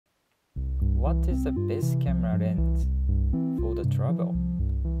What is the best camera lens for the travel?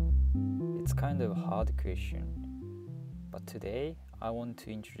 It's kind of a hard question, but today I want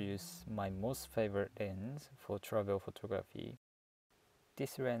to introduce my most favorite lens for travel photography.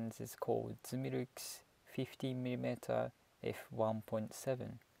 This lens is called Zumilux 50mm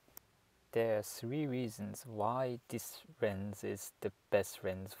f1.7. There are 3 reasons why this lens is the best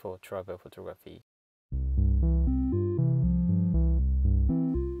lens for travel photography.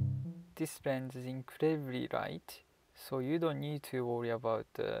 This lens is incredibly light, so you don't need to worry about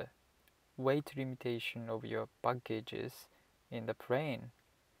the weight limitation of your baggages in the plane.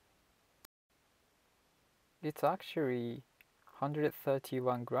 It's actually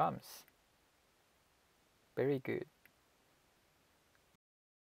 131 grams. Very good.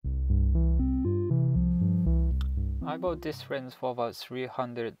 I bought this lens for about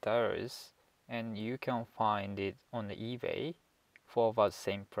 $300 and you can find it on eBay for about the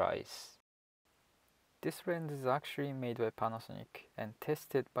same price. This lens is actually made by Panasonic and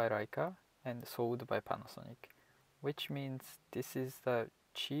tested by LEICA and sold by Panasonic, which means this is the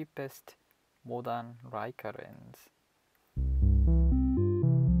cheapest modern LEICA lens.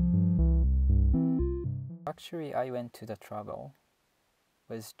 Actually, I went to the travel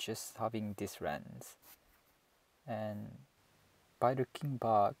with just having this lens, and by looking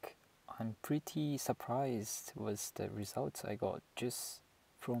back, I'm pretty surprised with the results I got just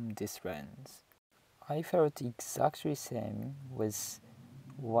from this lens. I felt exactly same with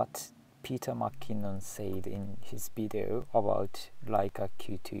what Peter McKinnon said in his video about Leica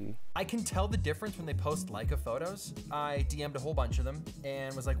Q2. I can tell the difference when they post Leica photos. I DM'd a whole bunch of them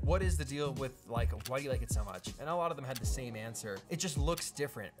and was like, what is the deal with Leica? Why do you like it so much? And a lot of them had the same answer. It just looks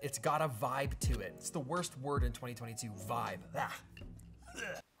different. It's got a vibe to it. It's the worst word in 2022, vibe. Ah.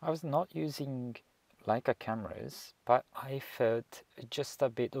 I was not using Leica cameras, but I felt just a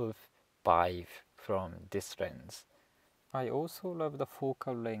bit of vibe from this lens. I also love the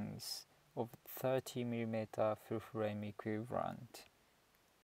focal length of 30mm full frame equivalent.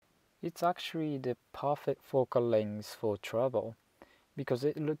 It's actually the perfect focal length for travel because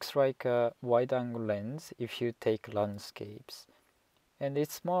it looks like a wide-angle lens if you take landscapes, and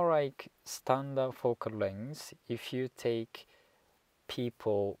it's more like standard focal length if you take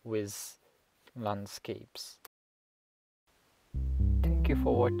people with landscapes. Thank you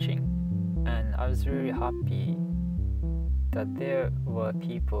for watching, and I was really happy that there were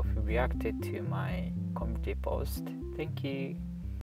people who reacted to my community post. Thank you.